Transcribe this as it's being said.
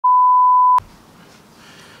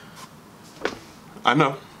I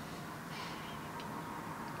know.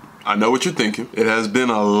 I know what you're thinking. It has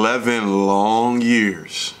been 11 long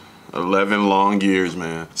years. 11 long years,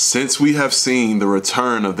 man, since we have seen the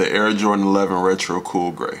return of the Air Jordan 11 Retro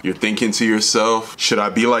Cool Gray. You're thinking to yourself, should I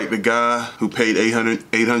be like the guy who paid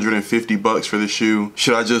 $850 for the shoe?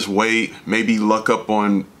 Should I just wait, maybe luck up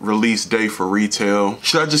on release day for retail?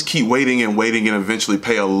 Should I just keep waiting and eventually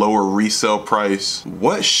pay a lower resale price?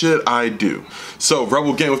 What should I do? So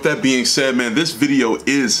Rebel Gang, with that being said, man, this video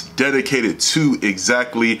is dedicated to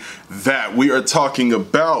exactly that. We are talking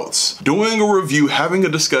about doing a review, having a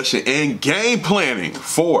discussion, and game planning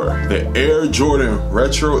for the Air Jordan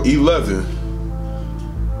Retro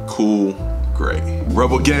 11 Cool Gray.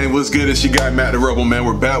 Rebel Gang, what's good? It's your guy Matt the Rebel, man.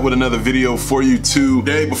 We're back with another video for you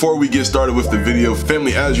today. Before we get started with the video,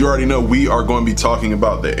 family, as you already know, we are going to be talking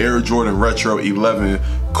about the Air Jordan Retro 11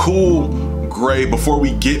 Cool Gray. Before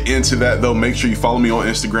we get into that though, make sure you follow me on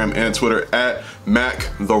Instagram and Twitter at Mac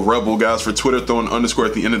the Rebel, guys. For Twitter, throw an underscore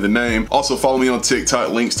at the end of the name. Also follow me on TikTok.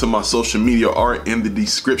 Links to my social media are in the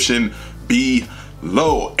description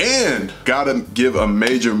below. And gotta give a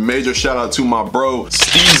major shout out to my bro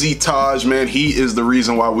Steezy Taj, man. He is the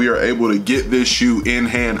reason why we are able to get this shoe in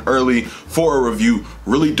hand early for a review.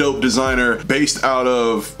 Really dope designer, based out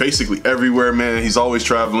of basically everywhere, man. He's always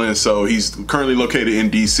traveling, so he's currently located in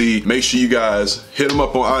DC. Make sure you guys hit him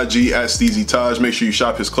up on IG at Steezy Taj. Make sure you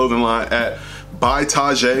shop his clothing line at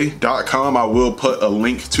BYTAJEE.com. I will put a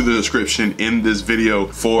link to the description in this video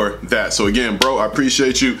for that. So again, bro, I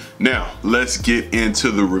appreciate you. Now, let's get into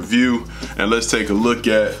the review and let's take a look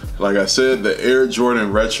at, like I said, the Air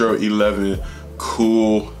Jordan Retro 11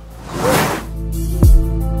 Cool Gray.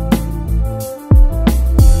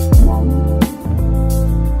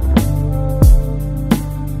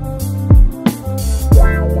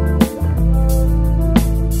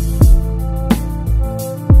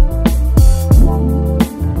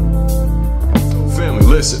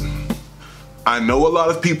 Listen, I know a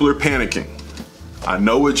lot of people are panicking. I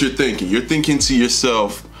know what you're thinking. You're thinking to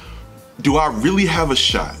yourself, do I really have a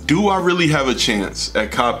shot? Do I really have a chance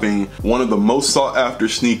at copying one of the most sought after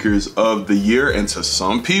sneakers of the year, and to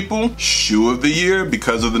some people, shoe of the year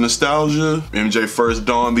because of the nostalgia? MJ first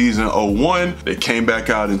donned these in 01. They came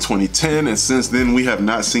back out in 2010, and since then we have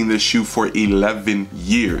not seen this shoe for 11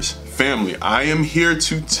 years. Family, I am here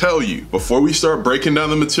to tell you, before we start breaking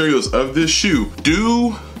down the materials of this shoe,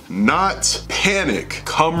 do not panic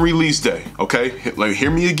come release day, okay? Like,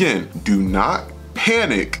 hear me again. Do not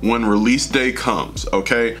panic when release day comes,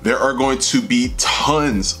 okay? There are going to be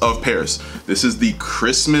tons of pairs. This is the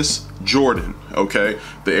Christmas Jordan, okay?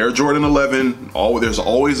 The Air Jordan 11, there's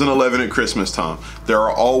always an 11 at Christmas time. There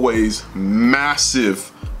are always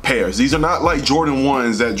massive pairs. These are not like Jordan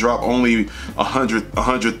 1s that drop only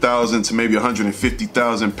 100,000 to maybe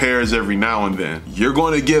 150,000 pairs every now and then. You're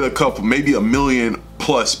going to get a couple, maybe a million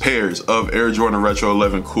plus pairs of Air Jordan Retro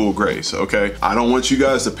 11 Cool Grays, okay? I don't want you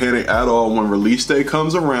guys to panic at all. When release day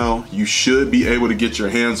comes around, you should be able to get your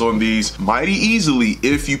hands on these mighty easily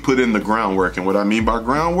if you put in the groundwork. And what I mean by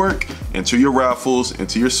groundwork, enter your raffles,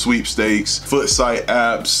 enter your sweepstakes, foot site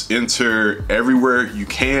apps, enter everywhere you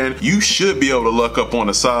can. You should be able to luck up on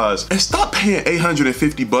a size, and stop paying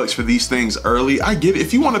 $850 for these things early. I get it.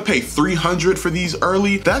 If you want to pay $300 for these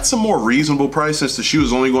early, that's a more reasonable price, since the shoe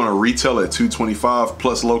is only going to retail at $225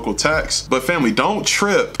 plus local tax. But family, don't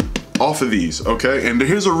trip off of these, okay? And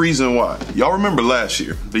here's a reason why. Y'all remember last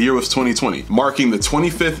year, the year was 2020, marking the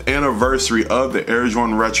 25th anniversary of the Air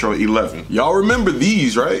Jordan Retro 11. Y'all remember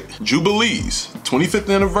these, right? Jubilees, 25th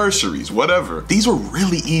anniversaries, whatever. These were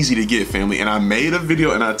really easy to get, family. And I made a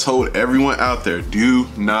video and I told everyone out there, do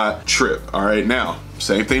not trip, all right? Now,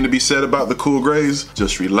 same thing to be said about the Cool Grays.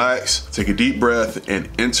 Just relax, take a deep breath, and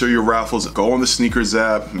enter your raffles. Go on the sneakers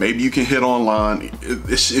app. Maybe you can hit online.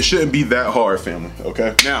 It shouldn't be that hard, family,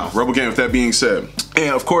 okay? Now, Rebel Gang, with that being said,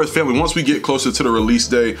 and of course, family, once we get closer to the release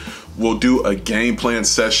day, we'll do a game plan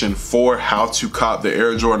session for how to cop the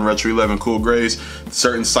Air Jordan Retro 11 Cool Grays,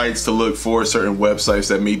 certain sites to look for, certain websites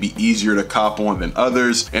that may be easier to cop on than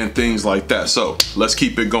others, and things like that. So let's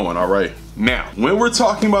keep it going, all right? Now, when we're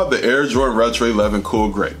talking about the Air Jordan Retro 11 Cool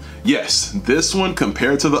Gray, yes, this one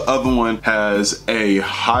compared to the other one has a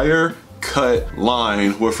higher cut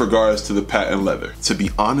line with regards to the patent leather. To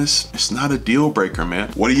be honest, it's not a deal breaker,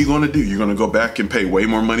 man. What are you gonna do? You're gonna go back and pay way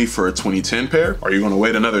more money for a 2010 pair? Are you gonna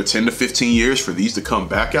wait another 10 to 15 years for these to come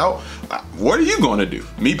back out? What are you gonna do?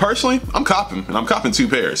 Me personally, I'm copping, and I'm copping 2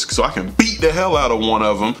 pairs so I can beat the hell out of one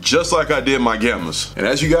of them, just like I did my Gammas. And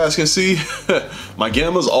as you guys can see, my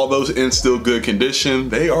Gammas, although in still good condition,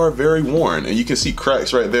 they are very worn, and you can see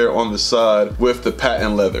cracks right there on the side with the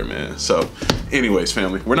patent leather, man. So Anyways,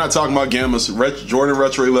 family, we're not talking about Gammas. Jordan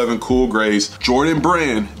Retro 11 cool grays. Jordan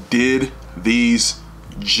Brand did these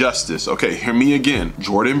justice. Okay, hear me again.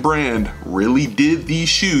 Jordan Brand really did these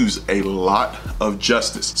shoes a lot of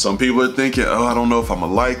justice. Some people are thinking, oh, I don't know if I'm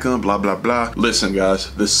gonna like them, blah, blah, blah. Listen,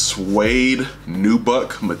 guys, the suede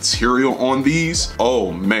nubuck material on these,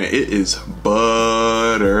 oh man, it is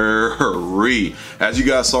buttery. As you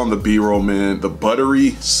guys saw in the B-roll, man, the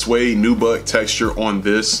buttery suede nubuck texture on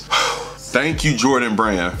this, thank you, Jordan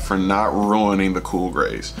Brand, for not ruining the cool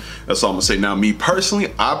grays. That's all I'm gonna say. Now, me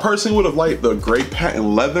personally, I personally would have liked the gray patent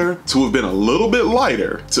leather to have been a little bit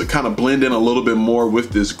lighter, to kind of blend in a little bit more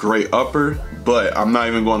with this gray upper, but I'm not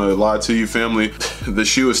even gonna lie to you, family. The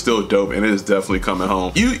shoe is still dope and it is definitely coming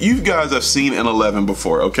home. You guys have seen an 11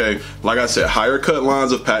 before, okay? Like I said, higher cut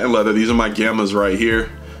lines of patent leather. These are my Gammas right here.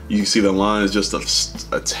 You can see the line is just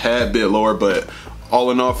a tad bit lower, but all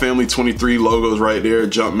in all, family, 23 logos right there,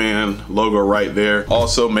 Jumpman logo right there.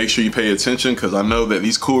 Also, make sure you pay attention because I know that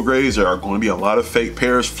these cool grays, there are going to be a lot of fake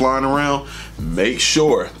pairs flying around. Make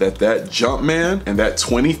sure that that Jumpman and that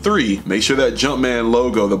 23, make sure that Jumpman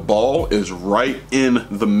logo, the ball is right in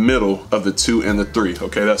the middle of the 2 and the 3.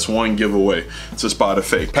 Okay, that's one giveaway to spot a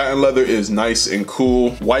fake. Patent leather is nice and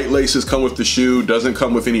cool. White laces come with the shoe, doesn't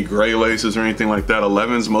come with any gray laces or anything like that.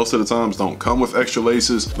 11s most of the times don't come with extra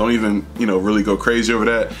laces. Don't even, you know, really go crazy over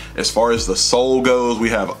that. As far as the sole goes, we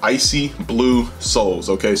have icy blue soles.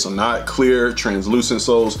 Okay, so not clear translucent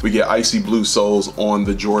soles. We get icy blue soles on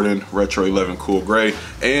the Jordan Retro 11 cool gray,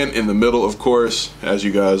 and in the middle, of course, as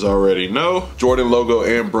you guys already know, Jordan logo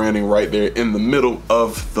and branding right there in the middle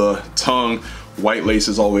of the tongue. White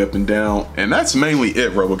laces all the way up and down, and that's mainly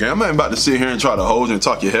it, Rebel Gang. I'm not about to sit here and try to hold you and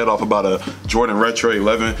talk your head off about a Jordan Retro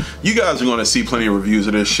 11. You guys are going to see plenty of reviews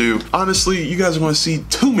of this shoe. Honestly, you guys are going to see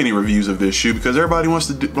too many reviews of this shoe because everybody wants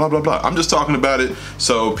to do blah, blah, blah. I'm just talking about it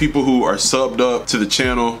so people who are subbed up to the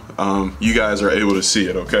channel, you guys are able to see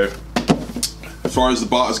it, okay? As far as the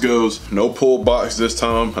box goes, no pull box this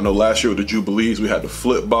time. I know last year with the Jubilees, we had the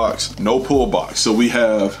flip box, no pull box. So we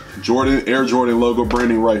have Jordan, Air Jordan logo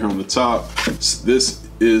branding right here on the top. This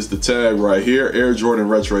is the tag right here, Air Jordan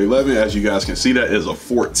Retro 11. As you guys can see, that is a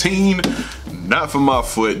 14. Not for my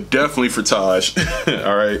foot, definitely for Taj.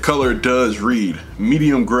 All right, color does read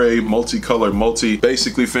medium gray, multicolor,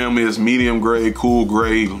 basically, family, is medium gray, cool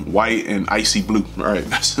gray, white, and icy blue. All right,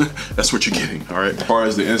 that's what you're getting. All right, as far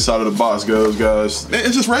as the inside of the box goes, guys,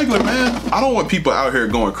 it's just regular, man. I don't want people out here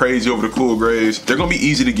going crazy over the cool grays. They're gonna be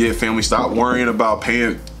easy to get, family. Stop worrying about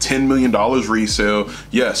paying $10 million resale.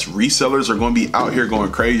 Yes, resellers are going to be out here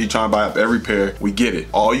going crazy trying to buy up every pair. We get it.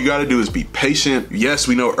 All you got to do is be patient. Yes,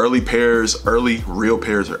 we know early real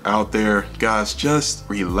pairs are out there. Guys, just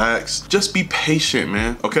relax. Just be patient,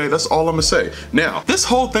 man. Okay, that's all I'm gonna say. Now, this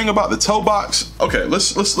whole thing about the toe box. Okay,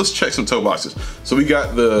 let's check some toe boxes. So we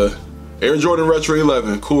got the Air Jordan Retro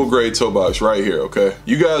 11 cool gray toe box right here. Okay,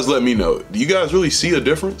 you guys let me know. Do you guys really see a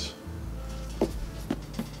difference?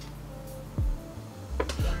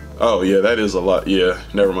 Oh yeah, that is a lot. Yeah,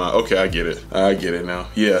 never mind. Okay, I get it. I get it now.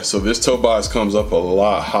 Yeah, so this toe box comes up a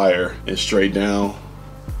lot higher and straight down,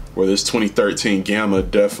 where this 2013 Gamma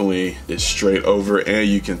definitely is straight over, and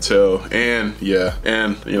you can tell. And yeah,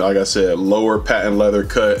 and you know, like I said, lower patent leather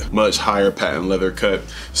cut, much higher patent leather cut.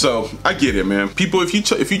 So I get it, man. People, if you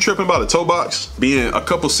tripping about a toe box being a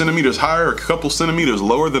couple centimeters higher, or a couple centimeters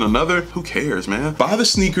lower than another, who cares, man? Buy the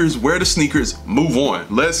sneakers, wear the sneakers, move on.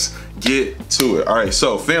 Let's get to it. All right,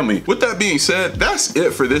 so family, with that being said, that's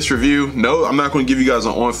it for this review. No, I'm not going to give you guys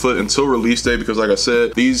an on foot until release day because, like I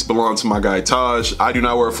said, these belong to my guy Taj. I do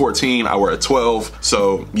not wear a 14, I wear a 12.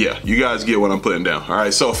 So yeah, you guys get what I'm putting down. All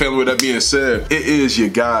right, so family, with that being said, it is your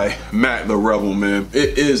guy Matt the Rebel, man.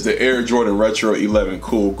 It is the Air Jordan Retro 11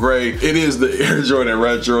 cool gray. It is the Air Jordan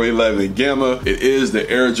Retro 11 Gamma. It is the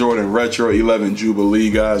Air Jordan Retro 11 Jubilee,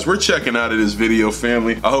 guys. We're checking out of this video,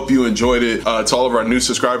 family. I hope you enjoyed it. To all of our new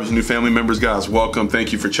subscribers, new family members, guys, welcome.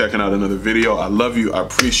 Thank you for checking out another video. I love you. I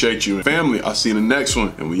appreciate you. And family, I'll see you in the next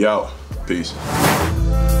one, and we out. Peace.